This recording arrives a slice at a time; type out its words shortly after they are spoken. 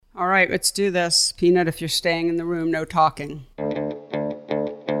All right, let's do this. Peanut, if you're staying in the room, no talking.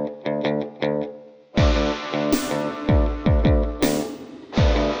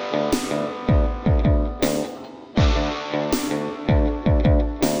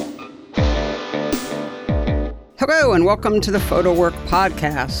 Hello, and welcome to the Photo Work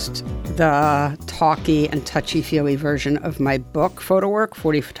Podcast, the talky and touchy-feely version of my book, Photo Work,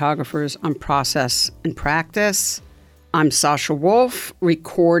 40 Photographers on Process and Practice. I'm Sasha Wolf,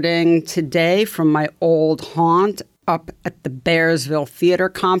 recording today from my old haunt up at the Bearsville Theater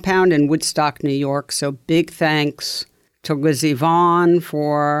compound in Woodstock, New York. So big thanks to Lizzie Vaughn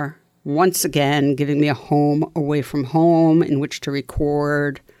for once again giving me a home away from home in which to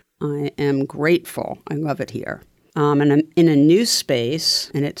record. I am grateful. I love it here. And I'm in a new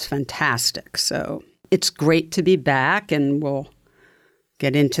space, and it's fantastic. So it's great to be back, and we'll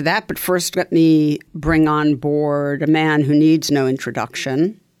get into that. But first, let me bring on board a man who needs no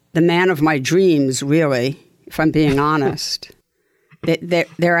introduction. The man of my dreams, really, if I'm being honest.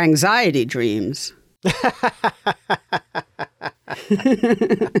 They're anxiety dreams.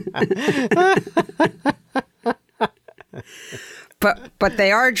 But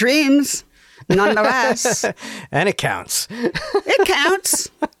they are dreams, nonetheless. And it counts. It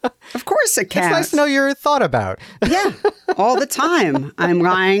counts. Of course it counts. It's nice to know you're thought about. Yeah, all the time. I'm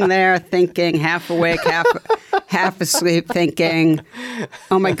lying there thinking, half awake, half asleep, thinking,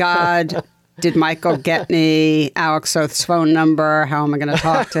 oh my God, did Michael get me Alex Oath's phone number? How am I going to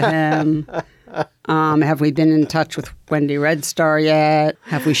talk to him? Have we been in touch with Wendy Red Star yet?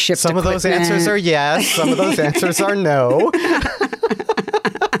 Have we shipped Some equipment? of those answers are yes. Some of those answers are no.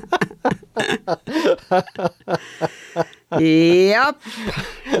 Yep.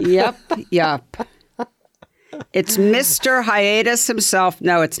 It's Mr. Hiatus himself.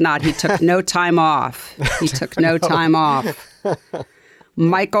 No, it's not. He took no time off.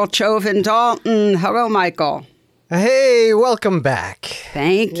 Michael Chovan Dalton. Hello, Michael. Hey, welcome back.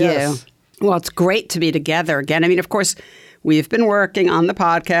 Thank you. Well, it's great to be together again. I mean, of course, we've been working on the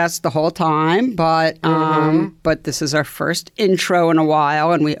podcast the whole time, but this is our first intro in a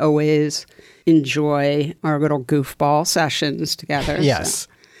while, and we always enjoy our little goofball sessions together. Yes.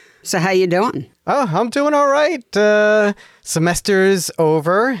 So how you doing? Oh, I'm doing all right. Semester's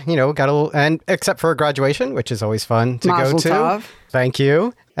over, got a little, and except for graduation, which is always fun to Mazel go to. tov. Thank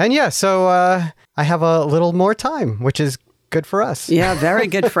you. And yeah, so I have a little more time, which is good for us. Yeah, very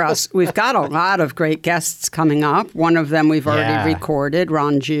good for us. We've got a lot of great guests coming up. One of them we've already recorded,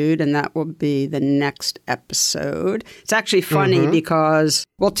 Ron Jude, and that will be the next episode. It's actually funny because,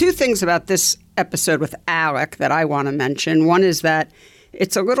 well, two things about this episode with Alec that I want to mention. One is that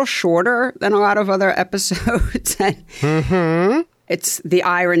it's a little shorter than a lot of other episodes. It's the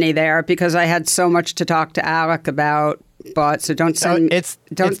irony there because I had so much to talk to Alec about. But so don't send. It's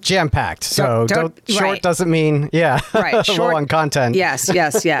jam-packed. So short right. doesn't mean right. Short, low on content. Yes.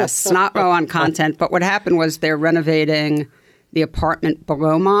 Not low on content. But what happened was they're renovating the apartment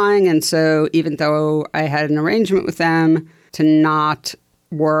below mine, and so even though I had an arrangement with them to not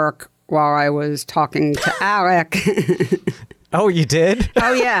work while I was talking to Alec. Oh, you did?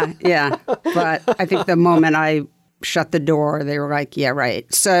 Oh yeah. But I think the moment I shut the door, they were like, "Yeah,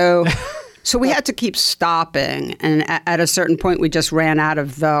 right." So we had to keep stopping, and at a certain point, we just ran out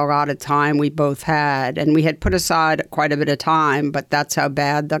of the allotted time we both had, and we had put aside quite a bit of time, but that's how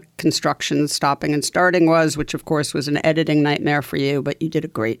bad the construction stopping and starting was, which, of course, was an editing nightmare for you, but you did a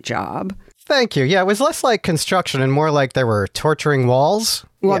great job. Thank you. Yeah, it was less like construction and more like they were torturing walls.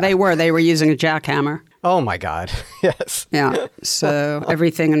 Well, They were using a jackhammer. Oh, my God. Yes. Yeah. So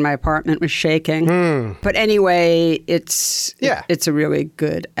everything in my apartment was shaking. But anyway, it's a really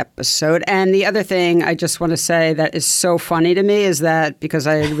good episode. And the other thing I just want to say that is so funny to me is that because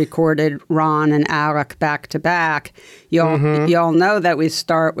I had recorded Ron and Alec back to back, y'all know that we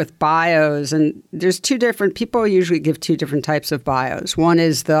start with bios. And there's two different, people usually give two different types of bios. One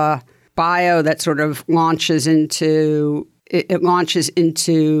is the bio that sort of launches into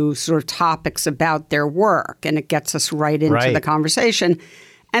sort of topics about their work, and it gets us right into the conversation.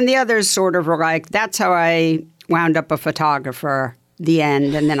 And the others sort of are like, that's how I wound up a photographer, the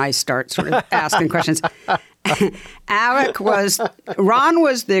end, and then I start sort of asking questions. Ron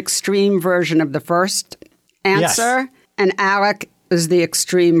was the extreme version of the first answer, and Alec was the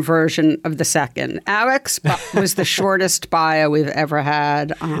extreme version of the second. Alex was the shortest bio we've ever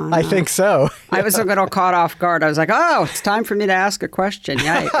had. I think so. I was a little caught off guard. I was like, oh, it's time for me to ask a question.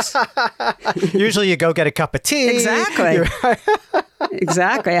 Yikes. Usually you go get a cup of tea. Exactly.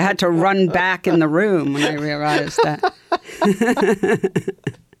 Exactly. I had to run back in the room when I realized that.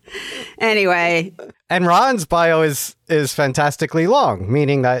 Anyway. And Ron's bio is fantastically long,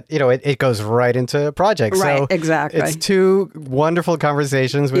 meaning that, it goes right into projects. Right, so exactly. It's two wonderful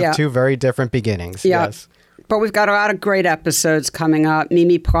conversations with two very different beginnings. Yeah. Yes. But we've got a lot of great episodes coming up.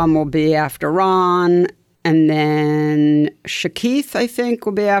 Mimi Plum will be after Ron. And then Shakith, I think,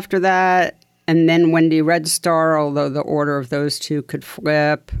 will be after that. And then Wendy Red Star, although the order of those two could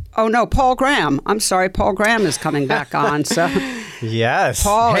flip. Oh, no, Paul Graham. I'm sorry, Paul Graham is coming back on. So yes.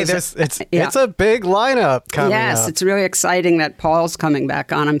 Paul it's a big lineup coming up. Yes, it's really exciting that Paul's coming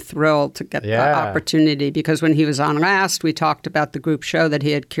back on. I'm thrilled to get the opportunity because when he was on last, we talked about the group show that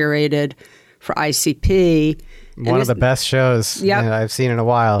he had curated for ICP. One of the best shows I've seen in a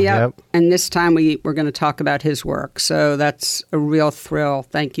while. Yep. And this time we're going to talk about his work. So that's a real thrill.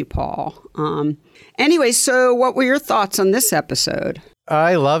 Thank you, Paul. Anyway, so what were your thoughts on this episode?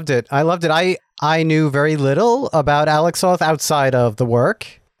 I loved it. I knew very little about Alex Soth outside of the work.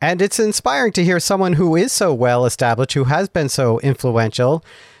 And it's inspiring to hear someone who is so well established, who has been so influential,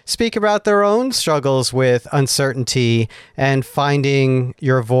 speak about their own struggles with uncertainty and finding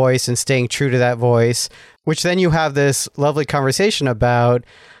your voice and staying true to that voice, which then you have this lovely conversation about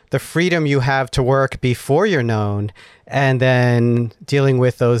the freedom you have to work before you're known and then dealing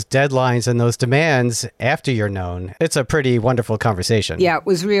with those deadlines and those demands after you're known. It's a pretty wonderful conversation. Yeah, it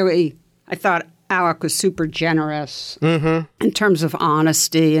was really, I thought Alec was super generous in terms of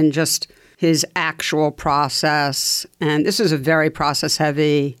honesty and just his actual process. And this is a very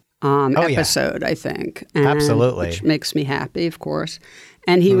process-heavy episode, I think. Absolutely. Which makes me happy, of course.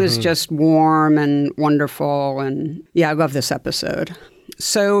 And he was just warm and wonderful. And I love this episode.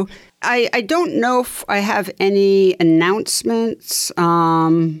 So I don't know if I have any announcements.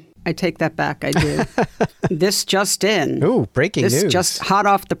 I take that back. I do. This just in. Ooh, breaking news. This just hot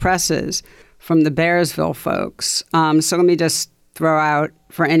off the presses from the Bearsville folks. So let me just throw out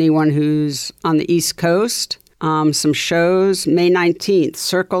for anyone who's on the East Coast, some shows. May 19th,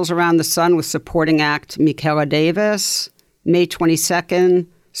 Circles Around the Sun with supporting act Michaela Davis. May 22nd,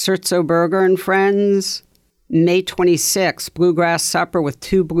 Serzo Berger and Friends. May 26th, Bluegrass Supper with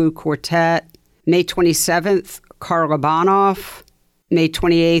Two Blue Quartet. May 27th, Carla Bonoff. May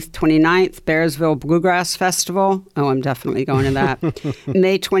 28th, 29th, Bearsville Bluegrass Festival. Oh, I'm definitely going to that.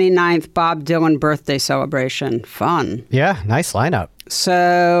 May 29th, Bob Dylan birthday celebration. Fun. Yeah, nice lineup.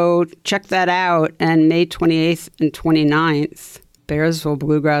 So check that out. And May 28th and 29th, Bearsville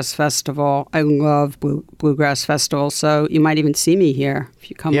Bluegrass Festival. I love Bluegrass Festival, so you might even see me here if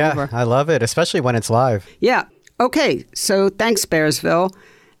you come over. Yeah, I love it, especially when it's live. Yeah. Okay, so thanks, Bearsville.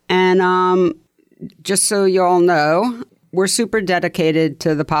 And just so you all know, we're super dedicated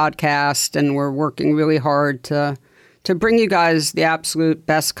to the podcast, and we're working really hard to bring you guys the absolute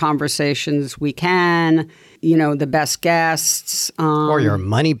best conversations we can, the best guests. Or your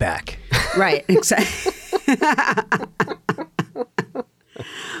money back. Right, exactly.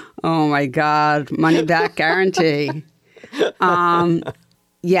 Oh, my God. Money back guarantee.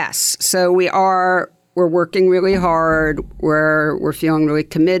 Yes, so we're working really hard. We're feeling really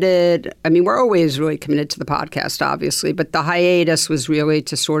committed. I mean, we're always really committed to the podcast, obviously, but the hiatus was really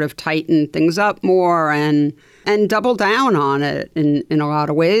to sort of tighten things up more and double down on it in a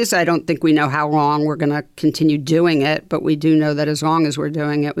lot of ways. I don't think we know how long we're going to continue doing it, but we do know that as long as we're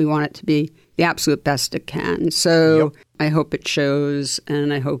doing it, we want it to be the absolute best it can. So I hope it shows,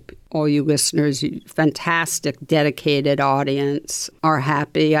 and I hope all you listeners, you fantastic, dedicated audience, are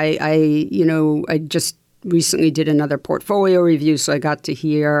happy. I just recently did another portfolio review, so I got to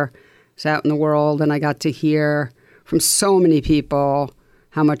hear, I was out in the world, and I got to hear from so many people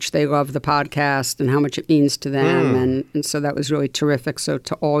how much they love the podcast and how much it means to them. And so that was really terrific. So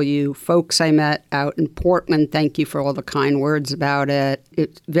to all you folks I met out in Portland, thank you for all the kind words about it.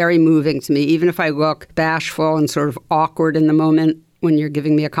 It's very moving to me, even if I look bashful and sort of awkward in the moment when you're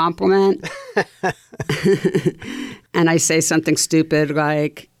giving me a compliment. And I say something stupid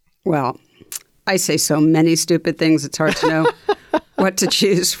like, well, I say so many stupid things, it's hard to know what to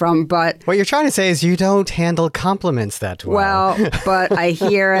choose from. But what you're trying to say is you don't handle compliments that well. Well, but I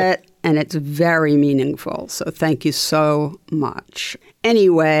hear it, and it's very meaningful. So thank you so much.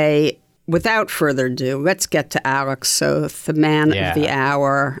 Anyway, without further ado, let's get to Alex Soth, the man of the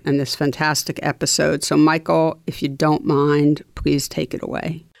hour, and this fantastic episode. So Michael, if you don't mind, please take it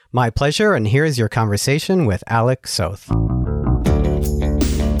away. My pleasure, and here's your conversation with Alex Soth.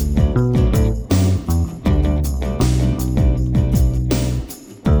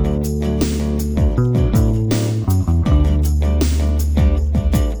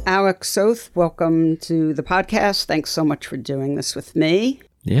 Alex Soth, welcome to the podcast. Thanks so much for doing this with me.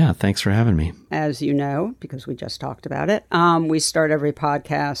 Yeah, thanks for having me. As you know, because we just talked about it, we start every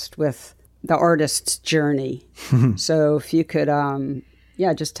podcast with the artist's journey. So if you could,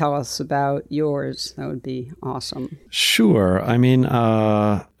 just tell us about yours, that would be awesome. Sure. I mean,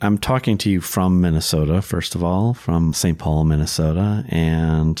 I'm talking to you from Minnesota, first of all, from St. Paul, Minnesota.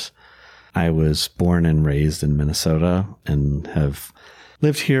 And I was born and raised in Minnesota and have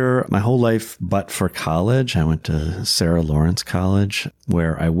lived here my whole life, but for college. I went to Sarah Lawrence College,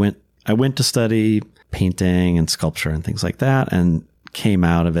 where I went to study painting and sculpture and things like that, and came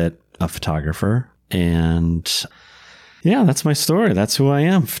out of it a photographer. And yeah, that's my story. That's who I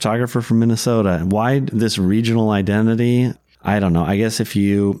am, photographer from Minnesota. Why this regional identity? I don't know. I guess if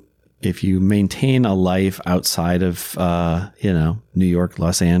you maintain a life outside of New York,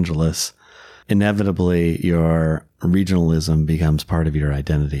 Los Angeles, inevitably your regionalism becomes part of your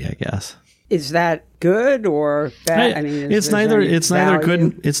identity, I guess. Is that good or bad? I mean, it's neither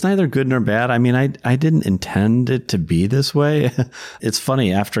good nor bad. I mean, I didn't intend it to be this way. It's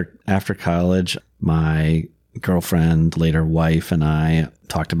funny, after college, my girlfriend, later wife, and I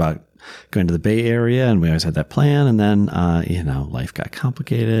talked about going to the Bay Area, and we always had that plan. And then, life got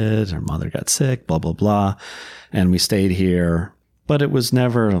complicated. Her mother got sick, blah, blah, blah. And we stayed here, but it was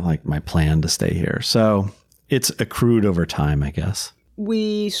never like my plan to stay here. So it's accrued over time, I guess.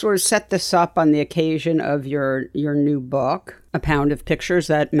 We sort of set this up on the occasion of your new book, A Pound of Pictures,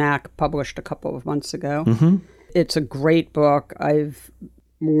 that Mac published a couple of months ago. Mm-hmm. It's a great book. I've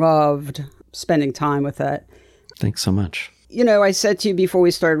loved spending time with it. Thanks so much. I said to you before we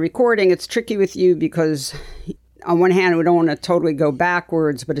started recording, it's tricky with you because on one hand, we don't want to totally go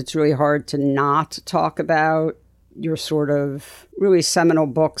backwards, but it's really hard to not talk about your sort of really seminal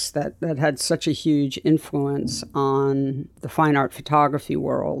books that had such a huge influence on the fine art photography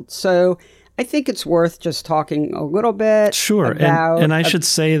world. So I think it's worth just talking a little bit. Sure. And I should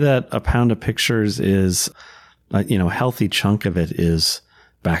say that A Pound of Pictures is, a healthy chunk of it is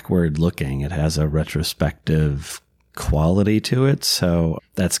backward looking. It has a retrospective quality to it. So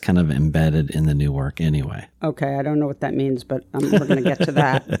that's kind of embedded in the new work anyway. Okay. I don't know what that means, but we're going to get to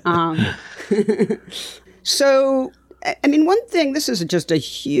that. So, I mean, one thing, this is just a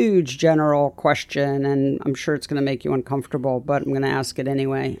huge general question, and I'm sure it's going to make you uncomfortable, but I'm going to ask it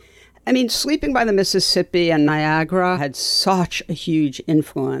anyway. I mean, Sleeping by the Mississippi and Niagara had such a huge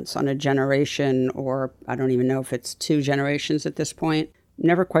influence on a generation, or I don't even know if it's two generations at this point. I'm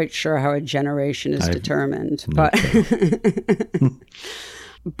never quite sure how a generation is determined, but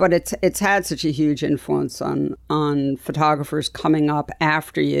but it's had such a huge influence on photographers coming up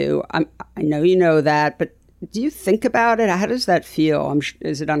after you. I know you know that, but do you think about it? How does that feel?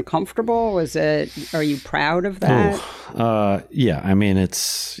 Is it uncomfortable? Are you proud of that? Yeah. I mean,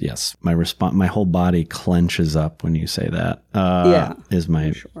 yes. My whole body clenches up when you say that. Is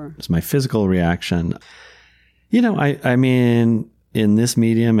my physical reaction. I mean, in this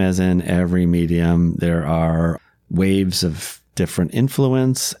medium, as in every medium, there are waves of different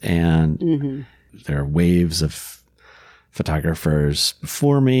influence, and there are waves of photographers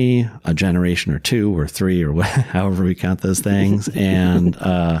before me, a generation or two or three or however we count those things, and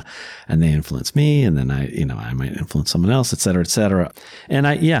they influence me, and then I might influence someone else, et cetera, et cetera. And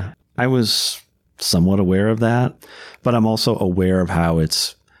I was somewhat aware of that, but I'm also aware of how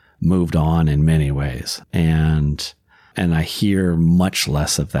it's moved on in many ways, and I hear much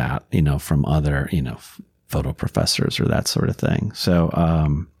less of that, from other, photo professors or that sort of thing. So,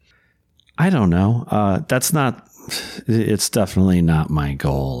 I don't know. It's definitely not my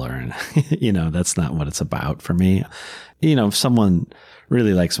goal, or, that's not what it's about for me. If someone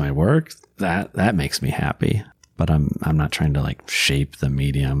really likes my work, that makes me happy, but I'm not trying to shape the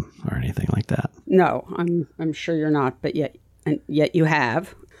medium or anything like that. No, I'm sure you're not, but yet you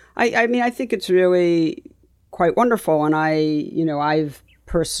have. I mean, I think it's really quite wonderful. And I've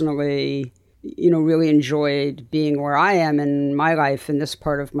personally, really enjoyed being where I am in my life in this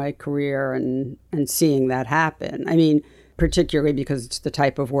part of my career and seeing that happen. I mean, particularly because it's the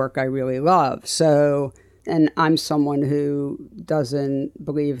type of work I really love. So, and I'm someone who doesn't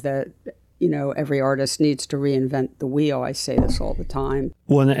believe that, every artist needs to reinvent the wheel. I say this all the time.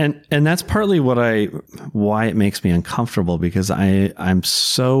 Well, and that's partly why it makes me uncomfortable, because I'm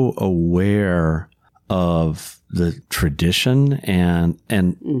so aware of the tradition, and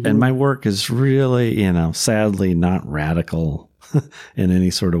my work is really, sadly not radical in any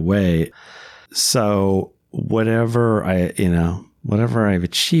sort of way. So whatever I've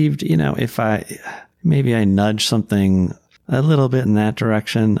achieved, if maybe I nudge something a little bit in that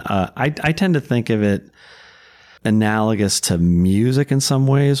direction, I tend to think of it analogous to music in some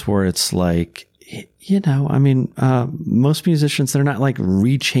ways, where it's like, I mean, most musicians, they're not like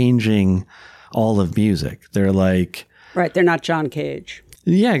rechanging all of music. They're like, right. They're not John Cage.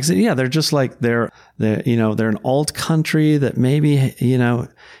 Yeah. Yeah. They're just like, they're an alt country that maybe,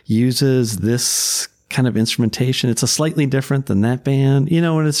 uses this kind of instrumentation. It's a slightly different than that band,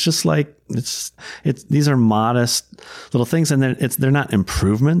 and it's just like, these are modest little things, and they're not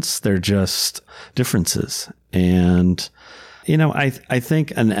improvements. They're just differences. And, I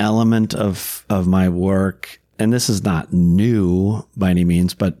think an element of my work, and this is not new by any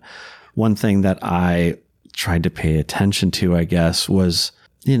means, but one thing that I tried to pay attention to, I guess, was,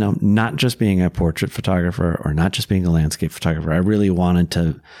 not just being a portrait photographer or not just being a landscape photographer. I really wanted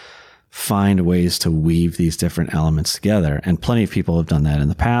to find ways to weave these different elements together. And plenty of people have done that in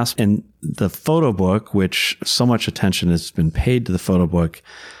the past. And the photo book, which so much attention has been paid to the photo book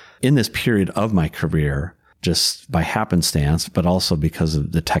in this period of my career, just by happenstance, but also because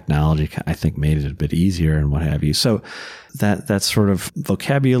of the technology, I think made it a bit easier and what have you. So that sort of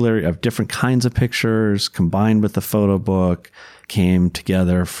vocabulary of different kinds of pictures combined with the photo book came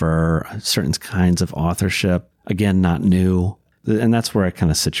together for certain kinds of authorship. Again, not new. And that's where I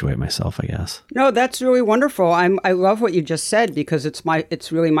kind of situate myself, I guess. No, that's really wonderful. I love what you just said, because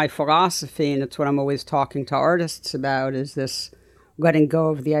it's really my philosophy, and it's what I'm always talking to artists about, is this letting go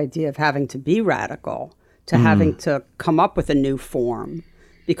of the idea of having to be radical, to having to come up with a new form.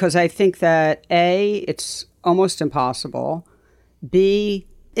 Because I think that A, it's almost impossible. B,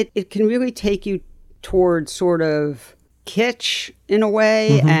 it can really take you towards sort of kitsch in a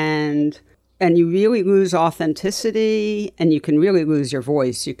way, and you really lose authenticity, and you can really lose your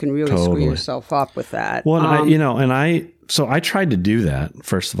voice. You can really screw yourself up with that. Well, so I tried to do that.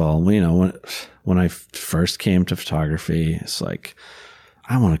 First of all, when I first came to photography, it's like,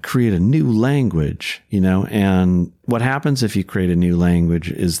 I want to create a new language, and what happens if you create a new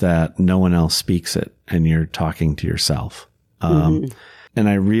language is that no one else speaks it and you're talking to yourself. And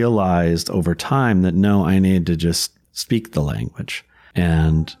I realized over time that no, I needed to just speak the language,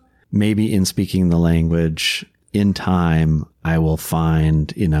 and maybe in speaking the language, in time, I will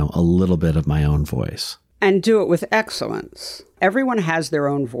find, a little bit of my own voice. And do it with excellence. Everyone has their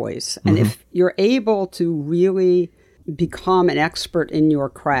own voice. And if you're able to really become an expert in your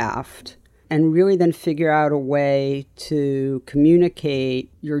craft and really then figure out a way to communicate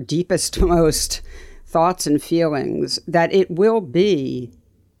your deepest, most thoughts and feelings, that it will be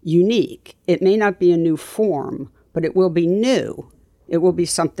unique. It may not be a new form, but it will be new. It will be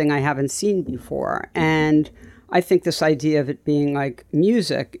something I haven't seen before. And I think this idea of it being like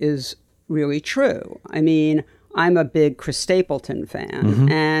music is really true. I mean, I'm a big Chris Stapleton fan.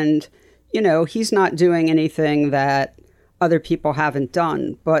 And, he's not doing anything that other people haven't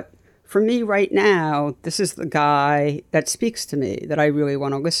done. But for me right now, this is the guy that speaks to me, that I really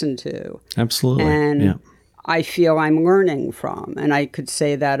want to listen to. Absolutely. And I feel I'm learning from. And I could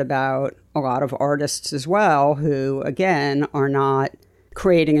say that about a lot of artists as well, who, again, are not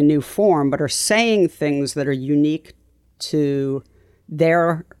creating a new form, but are saying things that are unique to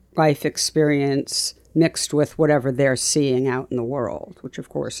their life experience mixed with whatever they're seeing out in the world, which, of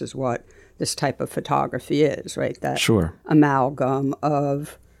course, is what this type of photography is, right? That amalgam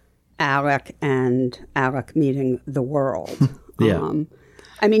of Alec and Alec meeting the world.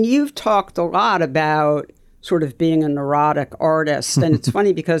 I mean, you've talked a lot about sort of being a neurotic artist. And it's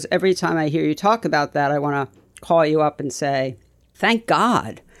funny because every time I hear you talk about that, I want to call you up and say, thank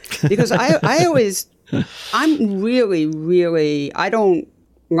God. Because I'm really, I don't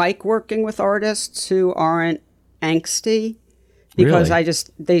like working with artists who aren't angsty,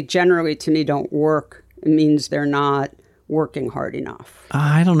 because they generally to me don't work. It means they're not working hard enough.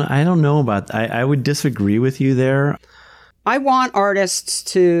 I don't know about, I would disagree with you there. I want artists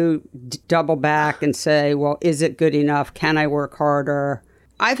to double back and say, well, is it good enough? Can I work harder?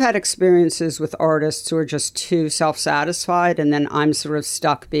 I've had experiences with artists who are just too self-satisfied, and then I'm sort of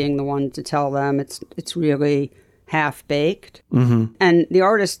stuck being the one to tell them it's really half-baked. And the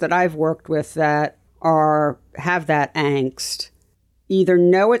artists that I've worked with that have that angst either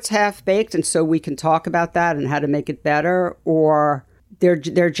know it's half-baked, and so we can talk about that and how to make it better, or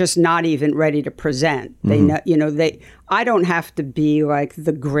they're just not even ready to present. They know, I don't have to be like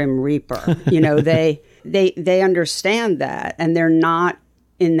the Grim Reaper. They understand that, and they're not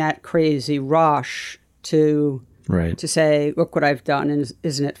in that crazy rush to say, look what I've done, and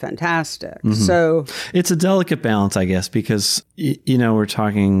isn't it fantastic? So it's a delicate balance, I guess, because we're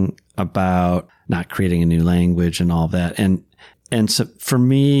talking about not creating a new language and all that, and so for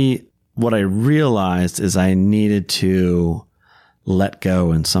me, what I realized is I needed to let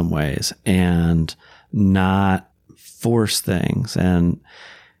go in some ways and not force things. And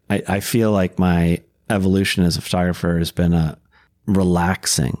I feel like my evolution as a photographer has been a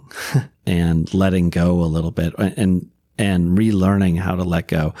relaxing and letting go a little bit and relearning how to let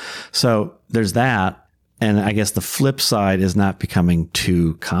go. So there's that. And I guess the flip side is not becoming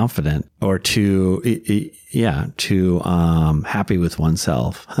too confident or too happy with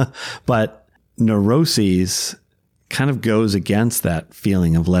oneself. But neuroses kind of goes against that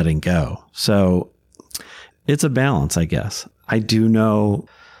feeling of letting go. So it's a balance, I guess. I do know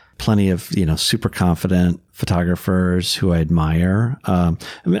plenty of, super confident photographers who I admire.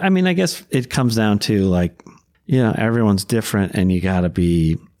 I mean, I guess it comes down to like, everyone's different and you got to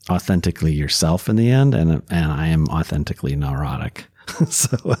be authentically yourself in the end. And I am authentically neurotic.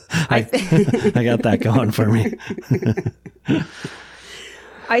 So I got that going for me.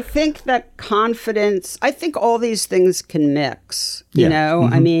 I think that confidence, I think all these things can mix, you know?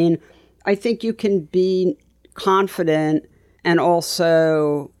 Mm-hmm. I mean, I think you can be confident and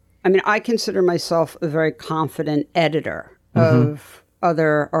also, I mean, I consider myself a very confident editor of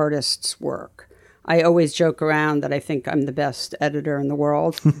other artists' work. I always joke around that I think I'm the best editor in the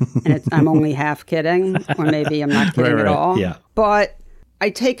world, and I'm only half kidding, or maybe I'm not kidding at all. Yeah. But I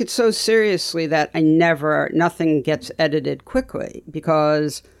take it so seriously that nothing gets edited quickly,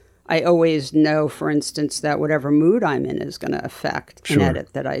 because I always know, for instance, that whatever mood I'm in is going to affect an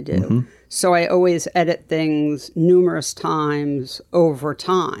edit that I do. Mm-hmm. So I always edit things numerous times over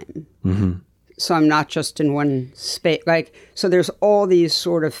time. Mm-hmm. So I'm not just in one space. So there's all these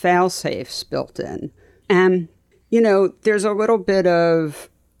sort of fail-safes built in. And, there's a little bit of,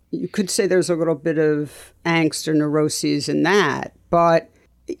 you could say there's a little bit of angst or neuroses in that. But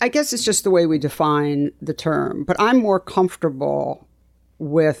I guess it's just the way we define the term. But I'm more comfortable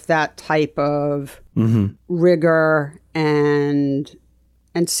with that type of rigor and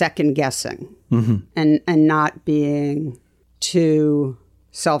second guessing and not being too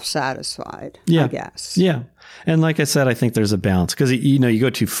self-satisfied, I guess. Yeah. And like I said, I think there's a balance because, you go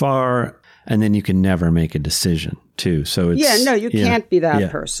too far and then you can never make a decision too. So it's... you can't be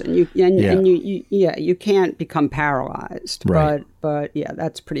that person. You can't become paralyzed. Right. But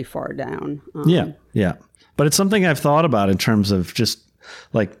that's pretty far down. Yeah. But it's something I've thought about in terms of just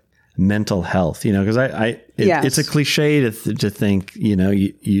like mental health, because it's a cliche to think, you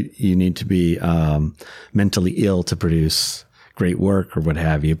need to be mentally ill to produce great work or what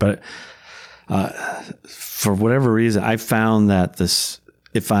have you. But for whatever reason, I found that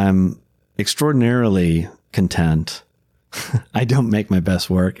if I'm extraordinarily content, I don't make my best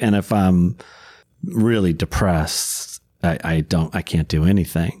work. And if I'm really depressed, I can't do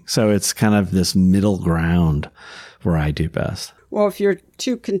anything. So it's kind of this middle ground where I do best. Well, if you're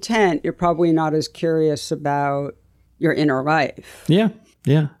too content, you're probably not as curious about your inner life. Yeah.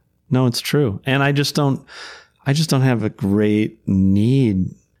 No, it's true. And I just don't have a great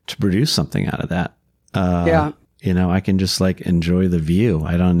need to produce something out of that. I can just like enjoy the view.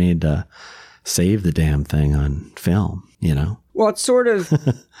 I don't need to save the damn thing on film, Well, it sort of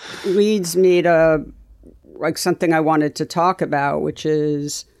leads me to like something I wanted to talk about, which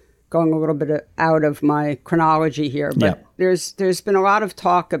is going a little bit out of my chronology here. But there's been a lot of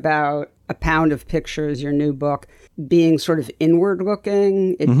talk about A Pound of Pictures, your new book, being sort of inward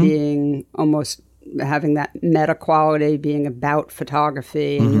looking, it being almost having that meta quality, being about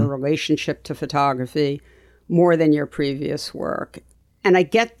photography and your relationship to photography more than your previous work. And I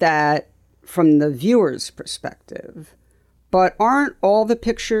get that from the viewer's perspective. But aren't all the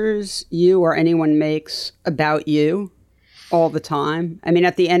pictures you or anyone makes about you all the time? I mean,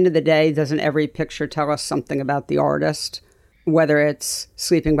 at the end of the day, doesn't every picture tell us something about the artist? Whether it's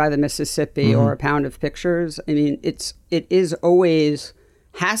Sleeping by the Mississippi or A Pound of Pictures. I mean, it is always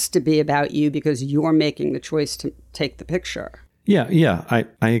has to be about you because you're making the choice to take the picture. Yeah.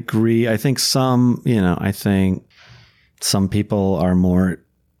 I agree. I think some people are more,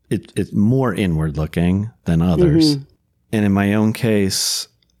 it's more inward looking than others. And in my own case,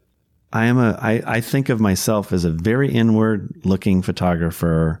 I think of myself as a very inward looking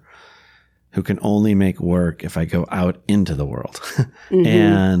photographer who can only make work if I go out into the world.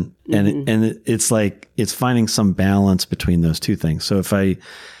 And it's like, it's finding some balance between those two things. So if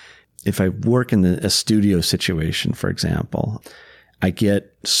I work in a studio situation, for example, I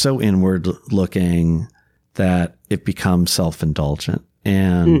get so inward looking that it becomes self-indulgent.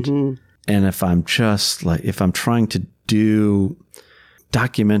 And if I'm just like, if I'm trying to do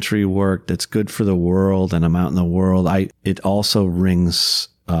documentary work that's good for the world and I'm out in the world, it also rings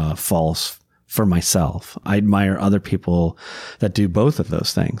false for myself. I admire other people that do both of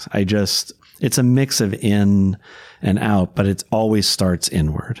those things. It's a mix of in and out, but it always starts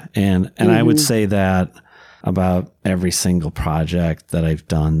inward. And I would say that about every single project that I've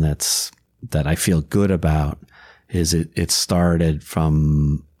done that I feel good about is it started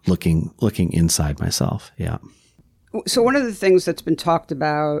from looking inside myself. Yeah. So one of the things that's been talked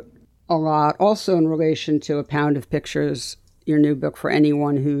about a lot, also in relation to A Pound of Pictures, your new book, for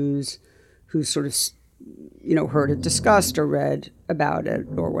anyone who's sort of, heard it discussed or read about it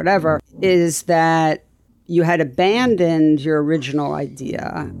or whatever, is that you had abandoned your original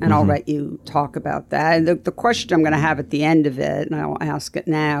idea, and I'll let you talk about that. And the question I'm going to have at the end of it, and I'll ask it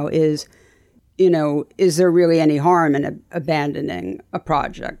now, is, is there really any harm in abandoning a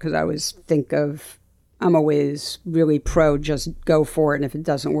project? Because I'm always really pro just go for it, and if it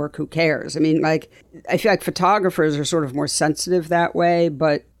doesn't work, who cares? I mean, I feel like photographers are sort of more sensitive that way,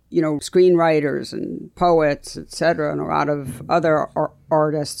 but screenwriters and poets, et cetera, and a lot of other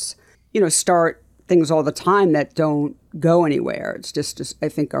artists, start things all the time that don't go anywhere. It's just, I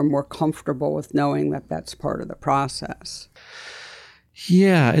think, are more comfortable with knowing that that's part of the process.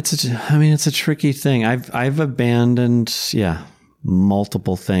 Yeah, it's a tricky thing. I've abandoned,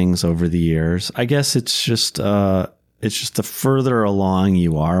 multiple things over the years. I guess it's just the further along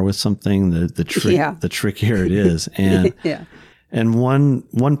you are with something, the trickier it is. And yeah. And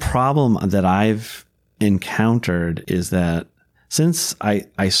one problem that I've encountered is that since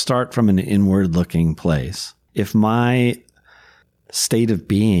I start from an inward looking place, if my state of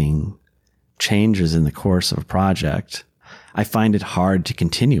being changes in the course of a project, I find it hard to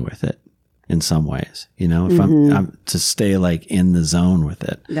continue with it in some ways, if I'm to stay in the zone with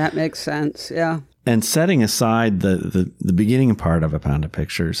it. That makes sense. Yeah. And setting aside the beginning part of A Pound of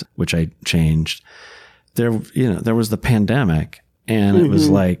Pictures, which I changed, there was the pandemic, and it was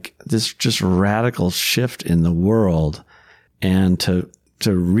like this just radical shift in the world. And to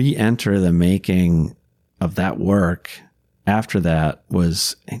re-enter the making of that work after that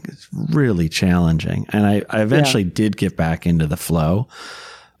was really challenging. And I eventually did get back into the flow.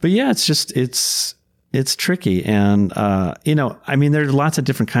 But yeah, it's tricky. And, there's lots of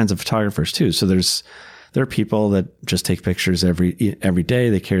different kinds of photographers too. So there are people that just take pictures every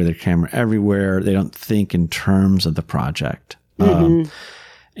day. They carry their camera everywhere. They don't think in terms of the project.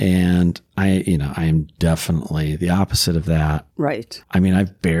 And I am definitely the opposite of that. Right. I mean,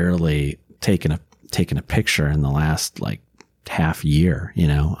 I've barely taken a picture in the last half year,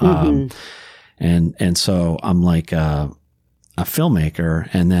 and so I'm like a filmmaker,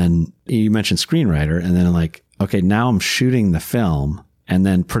 and then you mentioned screenwriter, and then okay, now I'm shooting the film, and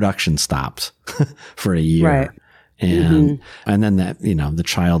then production stops for a year. Right. And then that, the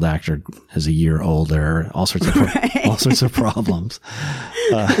child actor is a year older, all sorts of problems.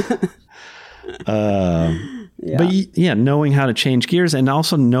 But knowing how to change gears, and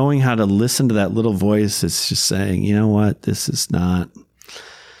also knowing how to listen to that little voice that's just saying, you know what, this is not,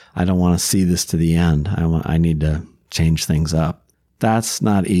 I don't want to see this to the end. I need to change things up. That's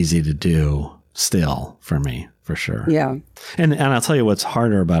not easy to do still for me, for sure. Yeah. And I'll tell you what's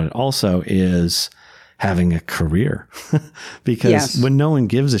harder about it also is having a career, because when no one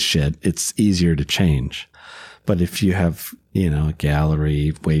gives a shit, it's easier to change. But if you have, a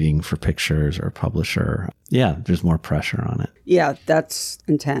gallery waiting for pictures or a publisher, there's more pressure on it. Yeah, that's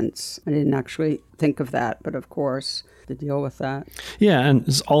intense. I didn't actually think of that, but of course, to deal with that. Yeah, and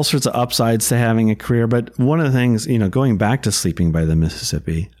there's all sorts of upsides to having a career. But one of the things, going back to Sleeping by the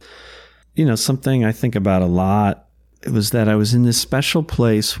Mississippi, something I think about a lot, it was that I was in this special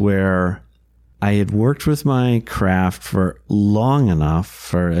place where I had worked with my craft for long enough,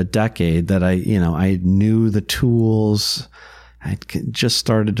 for a decade, that I knew the tools. I just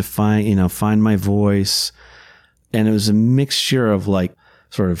started to find my voice. And it was a mixture of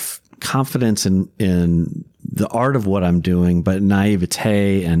sort of confidence in the art of what I'm doing, but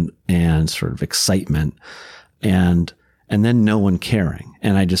naivete and sort of excitement. And then no one caring.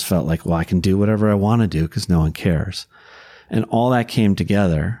 And I just felt like, well, I can do whatever I want to do because no one cares. And all that came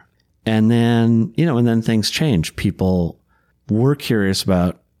together. And then, and then things changed. People were curious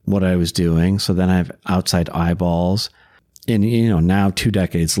about what I was doing. So then I have outside eyeballs. And, now 2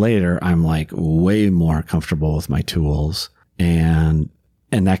 decades later, I'm way more comfortable with my tools. And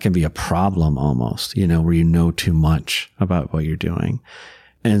that can be a problem almost, where you know too much about what you're doing.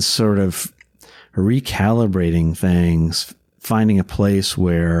 And sort of recalibrating things, finding a place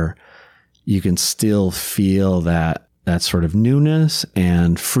where you can still feel that sort of newness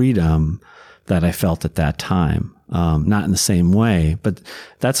and freedom that I felt at that time. Not in the same way, but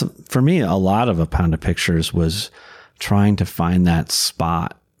that's, for me, a lot of A Pound of Pictures was trying to find that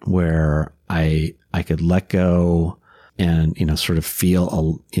spot where I could let go and, sort of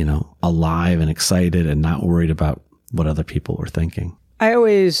feel, alive and excited and not worried about what other people were thinking. I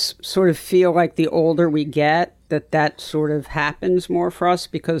always sort of feel like the older we get, that sort of happens more for us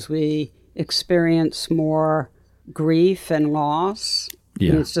because we experience more grief and loss.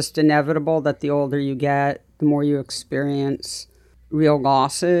 Yeah. And it's just inevitable that the older you get, the more you experience real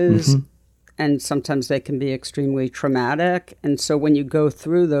losses. Mm-hmm. And sometimes they can be extremely traumatic. And so when you go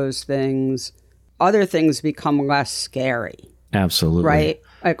through those things, other things become less scary. Absolutely. Right?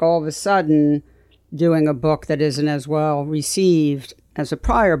 Like all of a sudden, doing a book that isn't as well received as a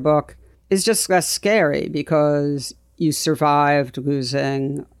prior book is just less scary because you survived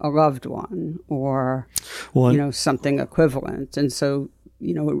losing a loved one or, something equivalent. And so,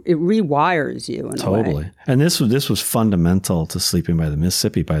 it rewires you in a way. Totally. And this was fundamental to Sleeping by the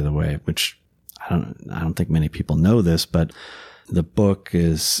Mississippi, by the way, which I don't think many people know this, but the book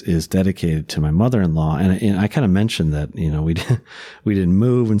is dedicated to my mother-in-law. And I kind of mentioned that, we didn't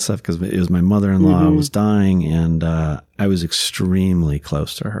move and stuff because it was my mother-in-law mm-hmm. was dying, and I was extremely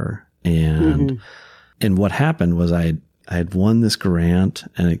close to her. And what happened was I had won this grant,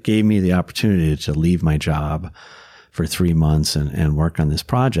 and it gave me the opportunity to leave my job for 3 months and work on this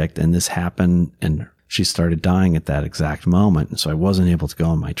project. And this happened, and she started dying at that exact moment. And so I wasn't able to go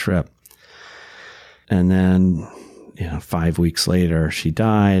on my trip. And then, 5 weeks later, she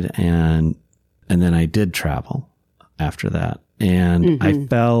died, and then I did travel after that. And mm-hmm. I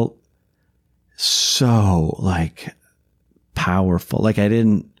felt so powerful.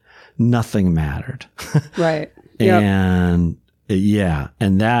 Nothing mattered. Right. And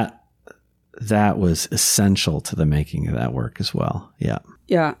and that was essential to the making of that work as well. Yeah.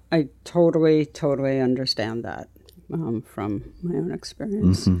 Yeah, I totally understand that from my own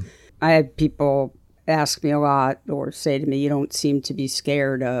experience. Mm-hmm. I had people ask me a lot or say to me, you don't seem to be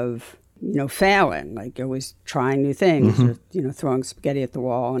scared of, failing. Like you're always trying new things mm-hmm. or, throwing spaghetti at the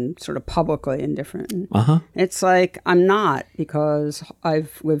wall and sort of publicly indifferent. Uh-huh. It's like, I'm not, because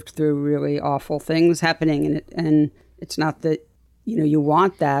I've lived through really awful things happening and it's not that, you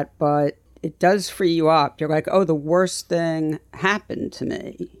want that, but it does free you up. You're like, oh, the worst thing happened to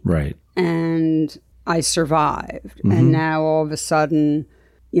me. Right. And I survived. Mm-hmm. And now all of a sudden,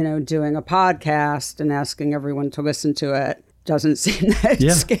 doing a podcast and asking everyone to listen to it doesn't seem that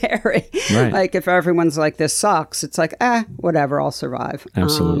scary. Right. Like if everyone's like, this sucks, it's like, whatever, I'll survive.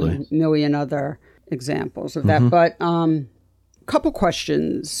 Absolutely. Million other examples of that. Mm-hmm. But couple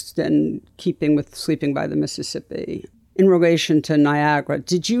questions then, keeping with Sleeping by the Mississippi. In relation to Niagara,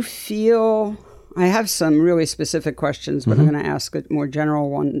 did you feel, I have some really specific questions, but mm-hmm. I'm going to ask a more general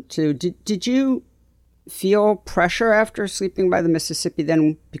one too. Did you feel pressure after Sleeping by the Mississippi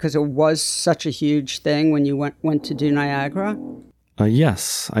then, because it was such a huge thing when you went to do Niagara?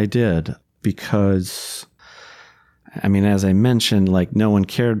 Yes, I did. Because, as I mentioned, no one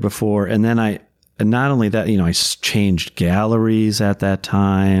cared before. And then not only that, I changed galleries at that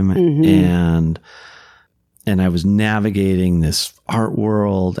time mm-hmm. and I was navigating this art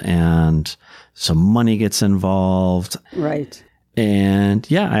world, and some money gets involved. Right. And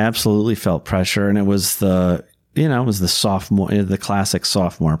I absolutely felt pressure. And it was the classic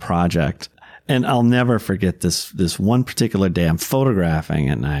sophomore project. And I'll never forget this one particular day. I'm photographing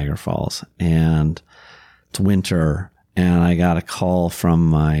at Niagara Falls, and it's winter, and I got a call from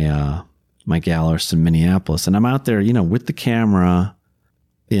my gallerist in Minneapolis, and I'm out there, with the camera,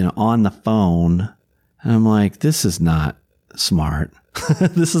 on the phone. And I'm like, this is not smart.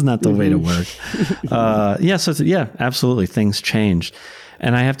 This is not the mm-hmm. way to work. Absolutely. Things changed.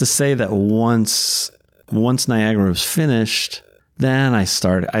 And I have to say that once Niagara was finished, then I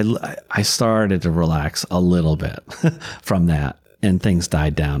started to relax a little bit from that, and things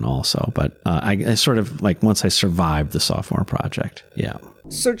died down also. But I sort of once I survived the sophomore project. Yeah.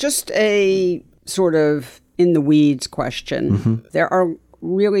 So just a sort of in the weeds question. Mm-hmm. There are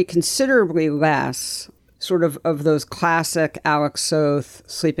really considerably less sort of those classic Alex Soth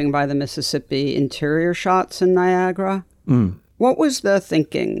Sleeping by the Mississippi interior shots in Niagara. Mm. What was the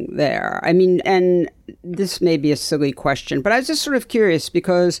thinking there? And this may be a silly question, but I was just sort of curious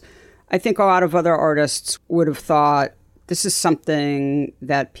because I think a lot of other artists would have thought, this is something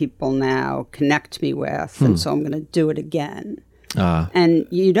that people now connect me with, and so I'm going to do it again. And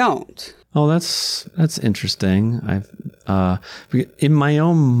you don't. Oh, that's interesting. In my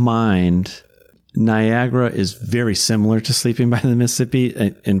own mind, Niagara is very similar to Sleeping by the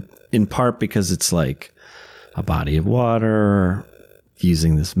Mississippi, in part because it's like a body of water,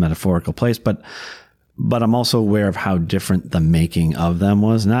 using this metaphorical place, but I'm also aware of how different the making of them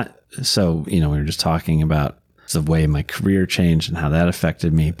was. Not so, we were just talking about the way my career changed and how that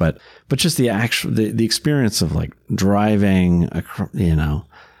affected me, but just the experience of driving,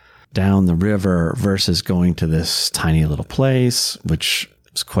 down the river versus going to this tiny little place, which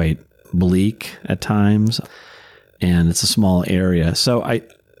is quite bleak at times. And it's a small area. So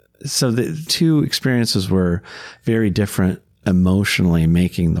the two experiences were very different emotionally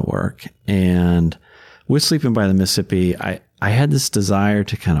making the work. And with Sleeping by the Mississippi, I had this desire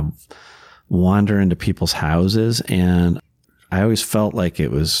to kind of wander into people's houses. And I always felt like it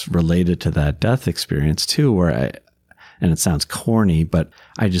was related to that death experience too, and it sounds corny, but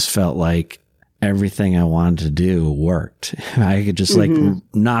I just felt like everything I wanted to do worked. I could just like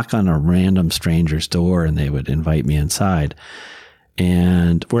knock on a random stranger's door and they would invite me inside.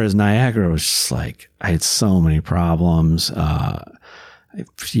 And whereas Niagara was just like, I had so many problems,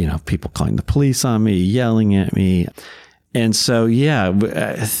 people calling the police on me, yelling at me. And so,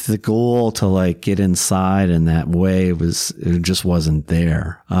 the goal to like get inside in that way it just wasn't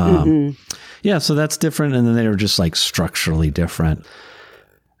there. So that's different. And then they were just like structurally different.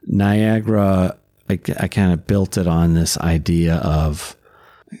 Niagara, I kind of built it on this idea of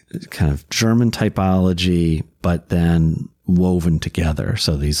kind of German typology, but then woven together.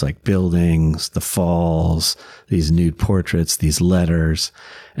 So these like buildings, the falls, these nude portraits, these letters,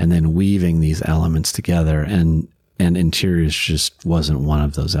 and then weaving these elements together. And interiors just wasn't one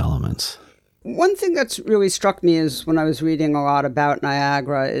of those elements. One thing that's really struck me is when I was reading a lot about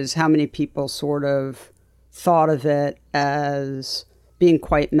Niagara is how many people sort of thought of it as being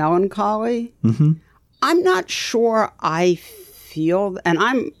quite melancholy. I'm not sure I feel, and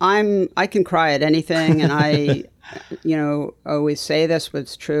I can cry at anything, and I, always say this, but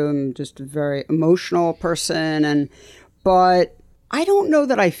it's true. I'm just a very emotional person, but I don't know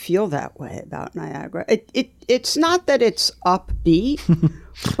that I feel that way about Niagara. It's not that it's upbeat,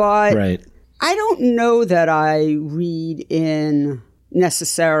 but right. I don't know that I read in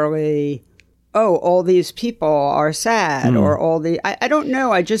necessarily, all these people are sad or I don't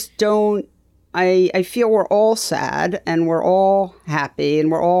know. I just don't, I feel we're all sad and we're all happy and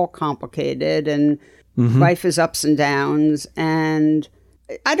we're all complicated and life is ups and downs. And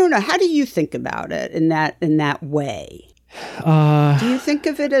I don't know. How do you think about it in that way? Do you think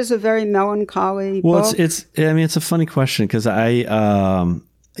of it as a very melancholy book? It's a funny question because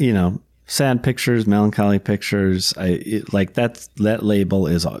sad pictures, melancholy pictures. That label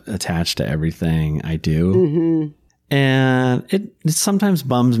is attached to everything I do. And it sometimes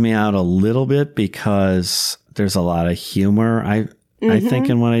bums me out a little bit because there's a lot of humor, I think,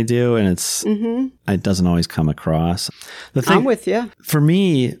 in what I do. And it doesn't always come across. I'm with you. For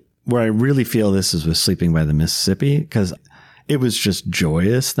me, where I really feel this is with Sleeping by the Mississippi, because it was just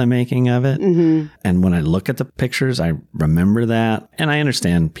joyous, the making of it. And when I look at the pictures, I remember that. And I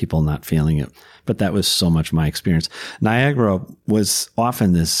understand people not feeling it, but that was so much my experience. Niagara was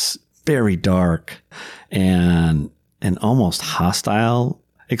often this very dark and almost hostile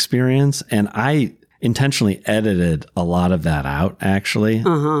experience. And I intentionally edited a lot of that out, actually.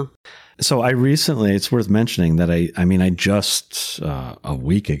 So I recently, it's worth mentioning that I just a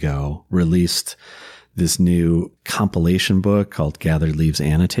week ago released this new compilation book called Gathered Leaves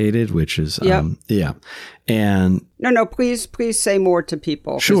Annotated, which is, And no, please say more to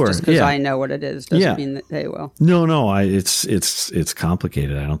people. Sure. Just because I know what it is doesn't mean that they will. No, it's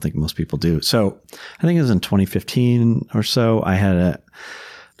complicated. I don't think most people do. So I think it was in 2015 or so, I had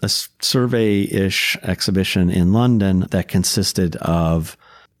a survey-ish exhibition in London that consisted of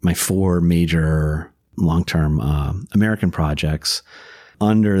my 4 major long-term American projects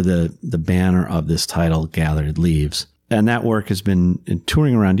under the banner of this title, Gathered Leaves. And that work has been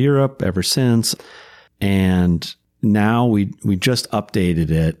touring around Europe ever since. And now we just updated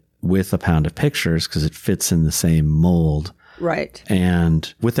it with A Pound of Pictures because it fits in the same mold. Right.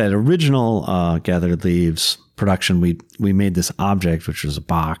 And with that original Gathered Leaves production, we made this object, which was a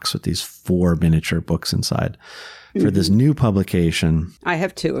box with these 4 miniature books inside. For this new publication, I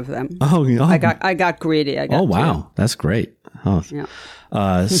have 2 of them. Oh. I got greedy. Wow, 2. That's great. Oh, yeah.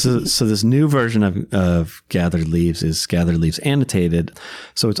 So this new version of Gathered Leaves is Gathered Leaves Annotated.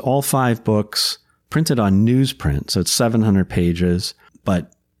 So it's all 5 books printed on newsprint. So it's 700 pages,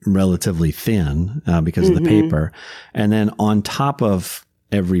 but relatively thin because of the paper. And then on top of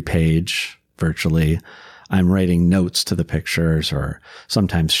every page, virtually, I'm writing notes to the pictures or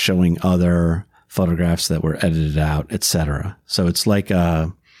sometimes showing other photographs that were edited out, etc. So it's like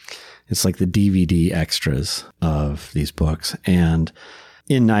the DVD extras of these books. And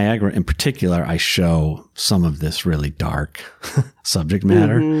in Niagara in particular, I show some of this really dark subject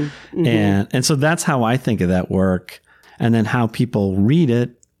matter. And so that's how I think of that work. And then how people read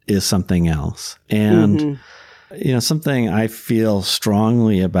it is something else. And, something I feel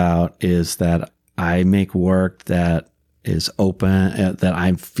strongly about is that I make work that is open, that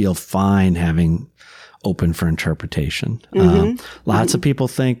I feel fine having open for interpretation. Lots of people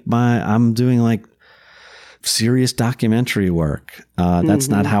think I'm doing like serious documentary work. That's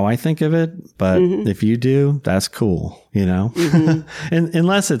not how I think of it, but if you do, that's cool, you know, and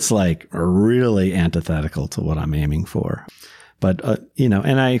unless it's like really antithetical to what I'm aiming for. But, you know,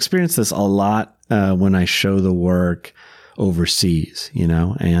 and I experience this a lot when I show the work overseas, you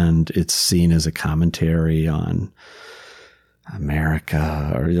know, and it's seen as a commentary on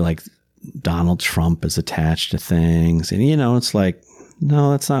America, or like Donald Trump is attached to things. And, you know, it's like,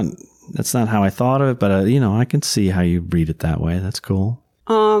 no, that's not how I thought of it, but, you know, I can see how you read it that way. That's cool.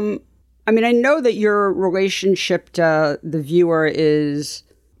 I mean, I know that your relationship to the viewer is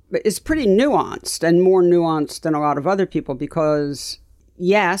pretty nuanced, and more nuanced than a lot of other people, because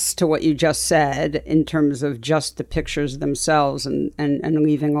yes, to what you just said in terms of just the pictures themselves and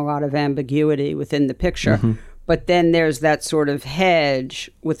leaving a lot of ambiguity within the picture. But then there's that sort of hedge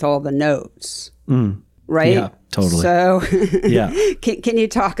with all the notes, right? Yeah, totally. So yeah. Can you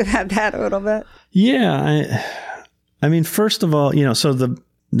talk about that a little bit? Yeah. I mean, first of all, you know, so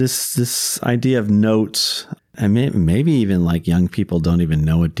this idea of notes, and maybe even like young people don't even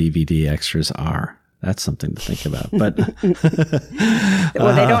know what DVD extras are. That's something to think about. But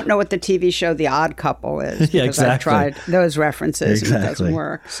well, they don't know what the TV show The Odd Couple is. Yeah, exactly. I've tried those references and it doesn't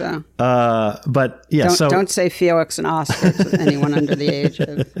work. So, but yeah, don't say Felix and Oscar to anyone under the age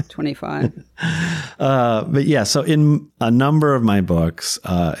of 25. But yeah, so in a number of my books,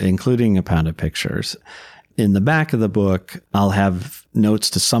 including A Pound of Pictures, in the back of the book, I'll have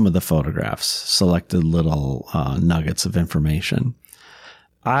notes to some of the photographs, selected little nuggets of information.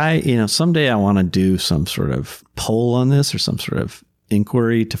 Someday I want to do some sort of poll on this, or some sort of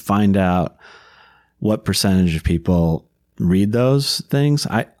inquiry to find out what percentage of people read those things.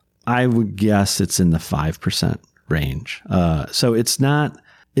 I would guess it's in the 5% range. So it's not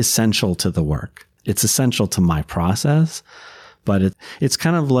essential to the work. It's essential to my process, but it's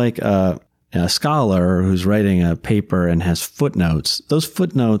kind of like a scholar who's writing a paper and has footnotes. Those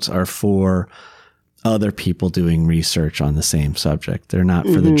footnotes are for other people doing research on the same subject. They're not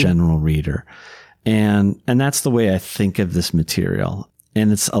for the general reader. And that's the way I think of this material.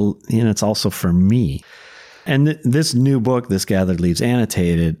 And it's also for me. And this new book, this Gathered Leaves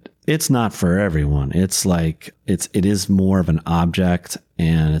Annotated, it's not for everyone. It's like, it is more of an object,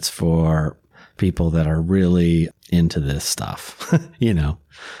 and it's for people that are really into this stuff, you know.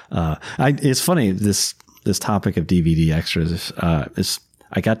 It's funny, this topic of DVD extras is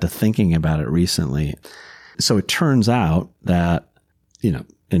I got to thinking about it recently. So it turns out that, you know,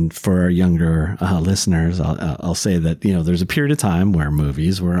 and for our younger listeners, I'll say that, you know, there's a period of time where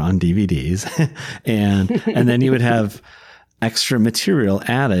movies were on DVDs and then you would have extra material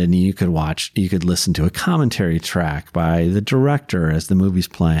added, and you could listen to a commentary track by the director as the movie's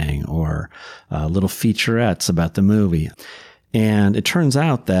playing, or little featurettes about the movie. And it turns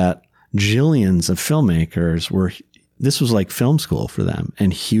out that jillions of filmmakers this was like film school for them,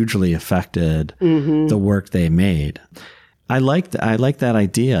 and hugely affected the work they made. I like that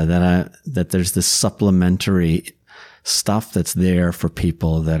idea that there's this supplementary stuff that's there for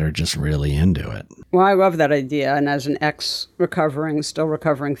people that are just really into it. Well, I love that idea, and as an still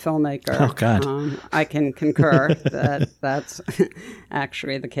recovering filmmaker, oh God, I can concur that that's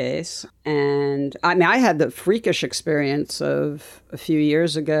actually the case. And I mean, I had the freakish experience of a few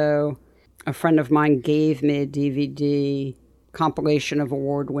years ago. A friend of mine gave me a DVD compilation of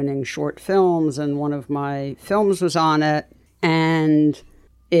award-winning short films, and one of my films was on it, and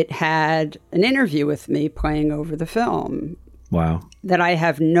it had an interview with me playing over the film. Wow. That I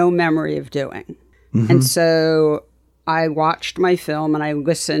have no memory of doing. And so I watched my film and I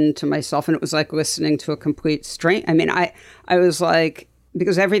listened to myself, and it was like listening to a complete stranger. I mean, I was like,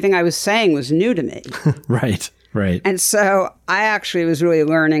 because everything I was saying was new to me. Right. And so I actually was really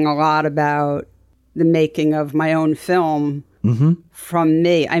learning a lot about the making of my own film from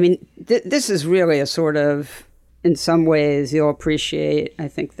me. I mean, this is really a sort of, in some ways, you'll appreciate, I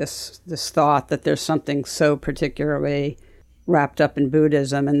think, this thought that there's something so particularly wrapped up in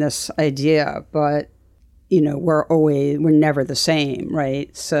Buddhism and this idea, but, you know, we're never the same,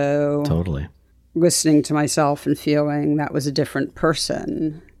 right? So totally listening to myself and feeling that was a different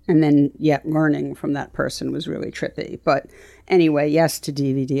person, and then yet learning from that person was really trippy. But anyway, yes to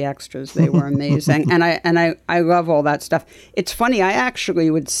DVD extras. They were amazing. and I love all that stuff. It's funny, I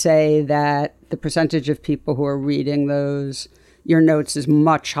actually would say that the percentage of people who are reading your notes is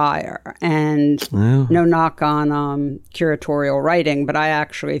much higher. And no knock on curatorial writing, but I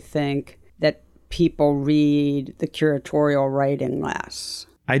actually think that people read the curatorial writing less.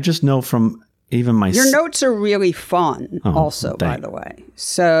 I just know from even my... Your notes are really fun also, by the way.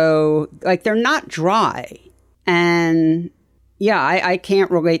 So, like, they're not dry. And, yeah, I can't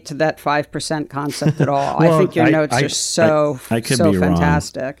relate to that 5% concept at all. Well, I think your notes are so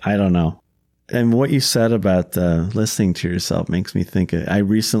fantastic. I don't know. And what you said about listening to yourself makes me think... I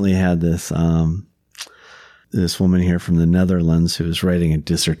recently had this woman here from the Netherlands who was writing a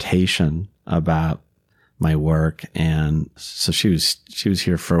dissertation about my work, and so she was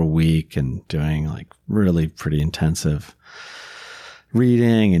here for a week and doing like really pretty intensive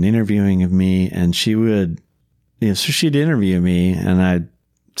reading and interviewing of me. And she would, so she'd interview me, and I'd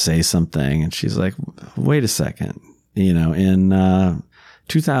say something, and she's like, "Wait a second, in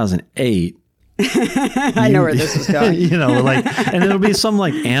 2008." I know where this is going. And it'll be some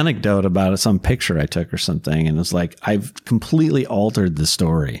like anecdote about it, some picture I took or something, and it's like I've completely altered the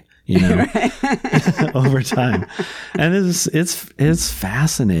story. Over time. And it's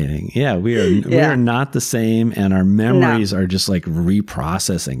fascinating. Yeah, we are not the same, and our memories are just like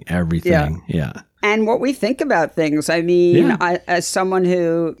reprocessing everything. Yeah. And what we think about things. I mean, as someone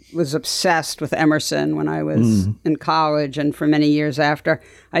who was obsessed with Emerson when I was in college and for many years after,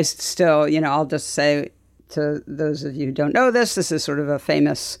 I still, I'll just say to those of you who don't know this is sort of a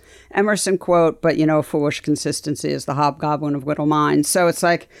famous Emerson quote, but, foolish consistency is the hobgoblin of little minds. So it's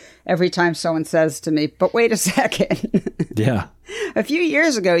like every time someone says to me, but wait a second. Yeah. A few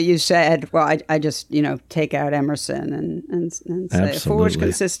years ago, you said, well, I just, take out Emerson and say Absolutely. Foolish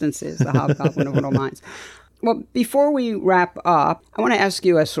consistency is the hobgoblin of little minds. Well, before we wrap up, I want to ask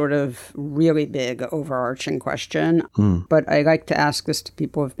you a sort of really big overarching question, but I like to ask this to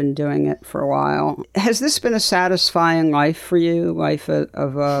people who've been doing it for a while. Has this been a satisfying life for you, life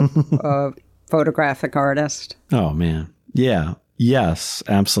of a photographic artist? Oh, man. Yeah. Yes,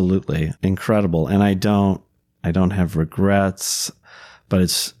 absolutely. Incredible. And I don't have regrets, but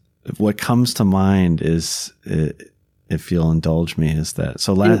it's what comes to mind is... if you'll indulge me, is that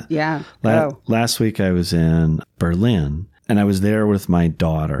so last week I was in Berlin, and I was there with my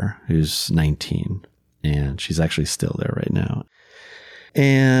daughter who's 19, and she's actually still there right now.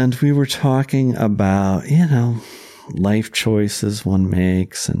 And we were talking about, life choices one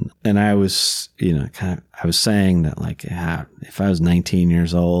makes. And I was, I was saying that like, if I was 19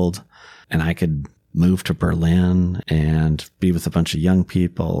 years old and I could move to Berlin and be with a bunch of young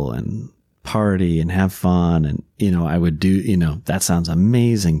people and party and have fun, and I would do, that sounds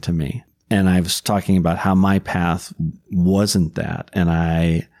amazing to me. And I was talking about how my path wasn't that, and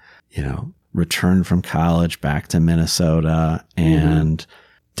I returned from college back to Minnesota and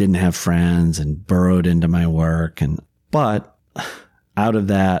didn't have friends and burrowed into my work, but out of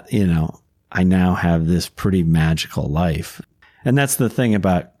that, I now have this pretty magical life. And that's the thing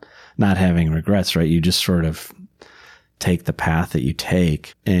about not having regrets, right? You just sort of take the path that you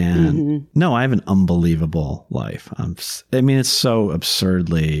take. And no, I have an unbelievable life. It's so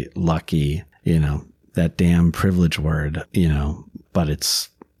absurdly lucky, that damn privilege word, but it's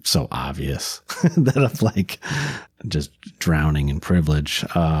so obvious that I'm like just drowning in privilege.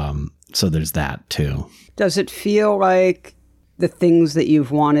 So there's that too. Does it feel like the things that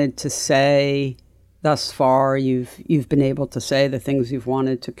you've wanted to say thus far, you've been able to say the things you've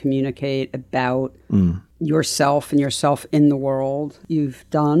wanted to communicate about yourself and yourself in the world you've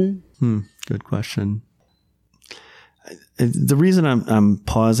done? Good question. The reason I'm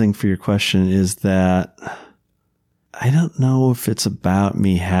pausing for your question is that I don't know if it's about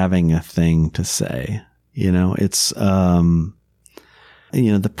me having a thing to say. It's, the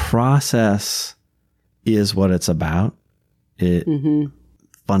process is what it's about.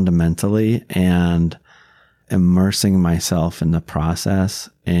 Fundamentally, and immersing myself in the process,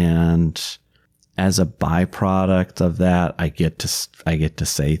 and as a byproduct of that, I get to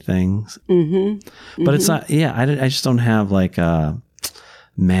say things. But it's not. Yeah, I just don't have like a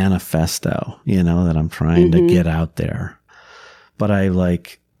manifesto, that I'm trying to get out there. But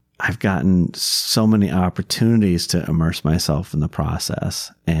I've gotten so many opportunities to immerse myself in the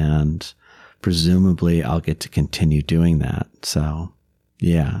process, and presumably I'll get to continue doing that. So.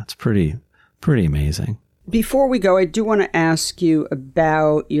 Yeah, it's pretty amazing. Before we go, I do want to ask you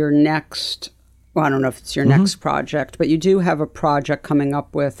about your next, well, I don't know if it's your next project, but you do have a project coming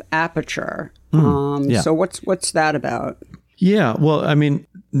up with Aperture. So what's that about? Yeah, well,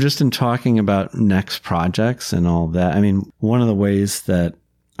 just in talking about next projects and all that, one of the ways that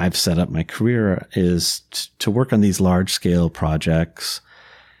I've set up my career is to work on these large scale projects.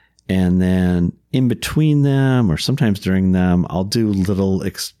 And then in between them, or sometimes during them, I'll do little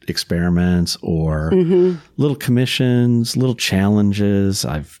experiments or little commissions, little challenges.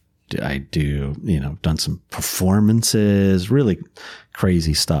 I've do, done some performances, really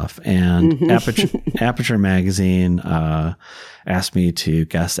crazy stuff. And Aperture Magazine asked me to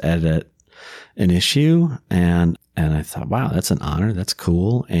guest edit an issue, and I thought, wow, that's an honor. That's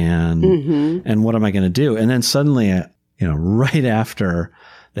cool. And what am I going to do? And then suddenly, right after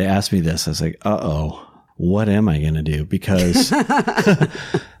they asked me this, I was like, uh-oh. What am I going to do? Because God,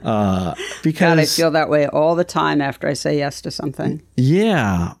 I feel that way all the time after I say yes to something.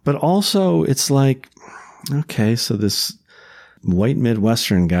 Yeah. But also it's like, okay, so this white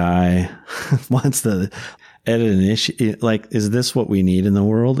Midwestern guy wants to edit an issue. Like, is this what we need in the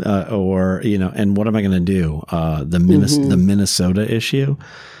world? And what am I going to do? The Minnesota issue.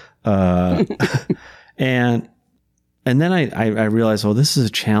 And then I realized, well, this is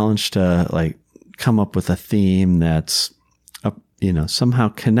a challenge to like, come up with a theme that's, somehow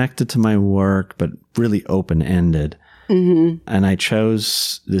connected to my work, but really open-ended. And I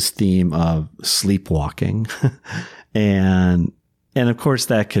chose this theme of sleepwalking. and of course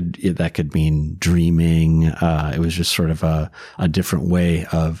that could mean dreaming. It was just sort of a different way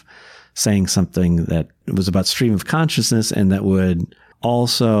of saying something that was about stream of consciousness and that would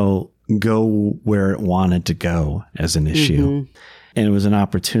also go where it wanted to go as an issue. And it was an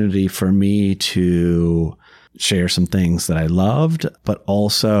opportunity for me to share some things that I loved, but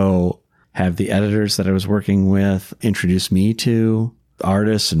also have the editors that I was working with introduce me to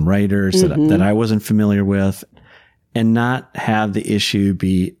artists and writers that I wasn't familiar with, and not have the issue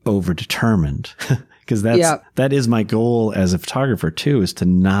be overdetermined. Because that is my goal as a photographer too, is to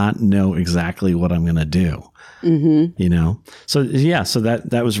not know exactly what I'm going to do. So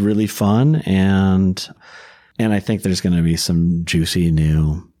that was really fun. And I think there's going to be some juicy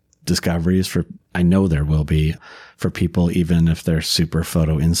new discoveries I know there will be for people, even if they're super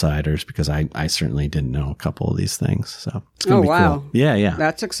photo insiders, because I certainly didn't know a couple of these things. So it's going to be cool. Yeah.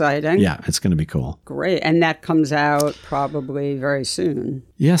 That's exciting. Yeah, it's going to be cool. Great. And that comes out probably very soon.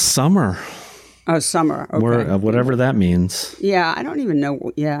 Yes, summer. Oh, summer. Okay. Whatever that means. Yeah, I don't even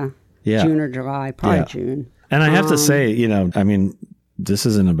know. Yeah. June or July, probably June. And I have to say, this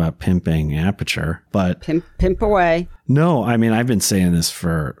isn't about pimping Aperture, but pimp away. No, I've been saying this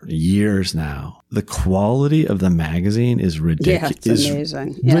for years now. The quality of the magazine is ridiculous. Yeah, it's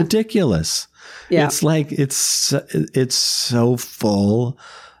amazing. Yeah. Ridiculous. Yeah. It's like it's so full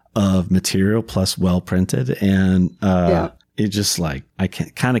of material plus well printed, and it just like I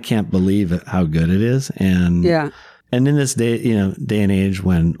can't believe how good it is. And and in this day and age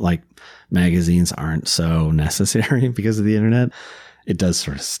when like magazines aren't so necessary because of the internet, it does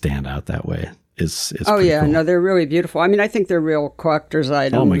sort of stand out that way. It's cool. No, they're really beautiful. I think they're real collector's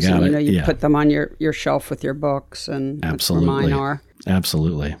items. Oh my God. And, you put them on your shelf with your books, and absolutely. That's where mine are.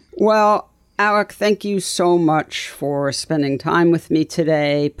 Absolutely. Well, Alec, thank you so much for spending time with me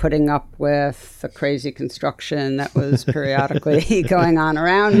today, putting up with the crazy construction that was periodically going on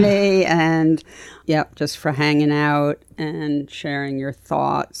around me, and just for hanging out and sharing your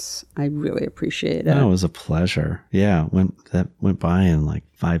thoughts. I really appreciate it. That was a pleasure. Yeah, that went by in like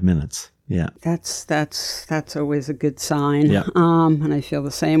 5 minutes. Yeah. That's always a good sign. Yeah. And I feel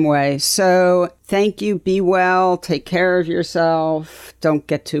the same way. So thank you. Be well. Take care of yourself. Don't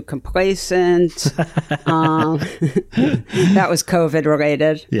get too complacent. That was COVID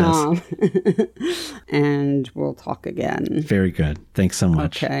related. Yes. And we'll talk again. Very good. Thanks so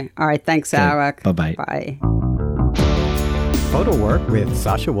much. Okay. All right. Thanks, Alec. Bye-bye. Bye. Photo Work with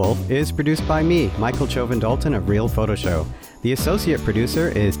Sasha Wolf is produced by me, Michael Chauvin-Dalton of Real Photo Show. The associate producer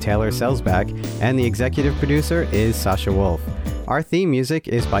is Taylor Selsback, and the executive producer is Sasha Wolf. Our theme music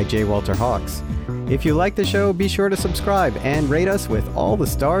is by J. Walter Hawks. If you like the show, be sure to subscribe and rate us with all the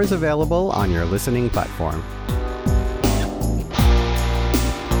stars available on your listening platform.